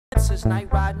winter's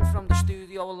night, riding from the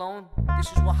studio alone.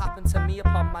 This is what happened to me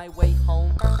upon my way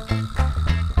home.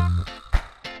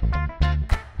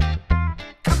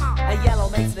 A yellow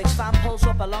Matrix van pulls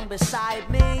up along beside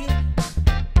me.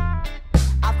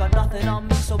 I've got nothing on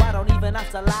me, so I don't even have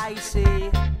to lie,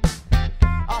 see.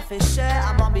 Officer,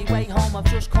 I'm on my way home, I've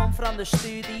just come from the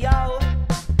studio.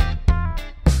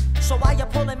 So why you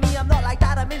pulling me? I'm not like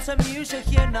that, I'm into music,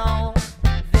 you know.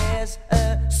 There's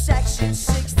a section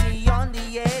 60 on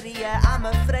the area. I'm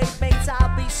afraid, mate,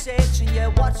 I'll be searching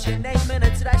you. What's your name and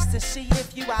address to see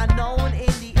if you are known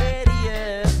in the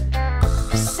area?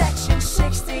 Section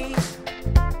 60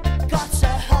 got a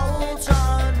hold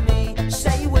on me.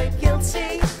 Say we're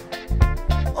guilty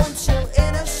until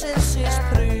innocence is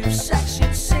proved.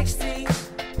 Section 60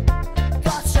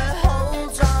 got a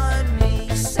hold on me.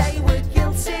 Say we're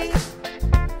guilty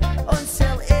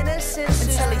until innocence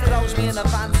is proved. Until he throws me in a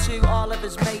van to all of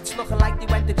his mates, looking like they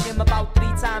went to gym about 3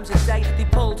 times a day. They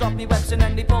pulled off me webs and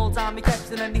then they pulled down me caps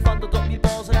and then they fondled up me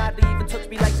balls and hardly even touched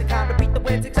me legs. I can't repeat the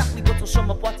words exactly, but to sum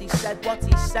up what he said.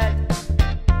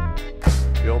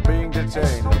 You're being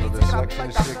detained under the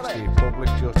Section 60 Public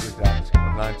Justice Act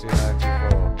of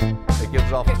 1994. It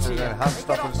gives officers enhanced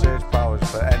stop and search powers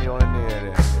for anyone in the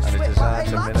area and is designed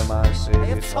to minimise serious I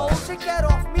have told violence. to get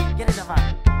off me. Get in the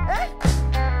van. Hey?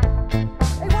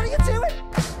 Hey, what are you doing?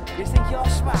 You think you're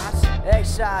smart? Hey,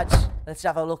 Sarge, let's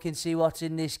have a look and see what's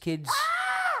in this kid's.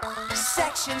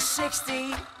 Section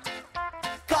 60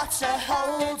 got a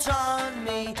hold on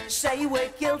me. Say we're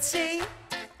guilty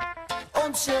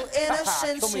until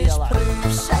innocence is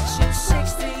proved. Section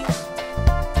 60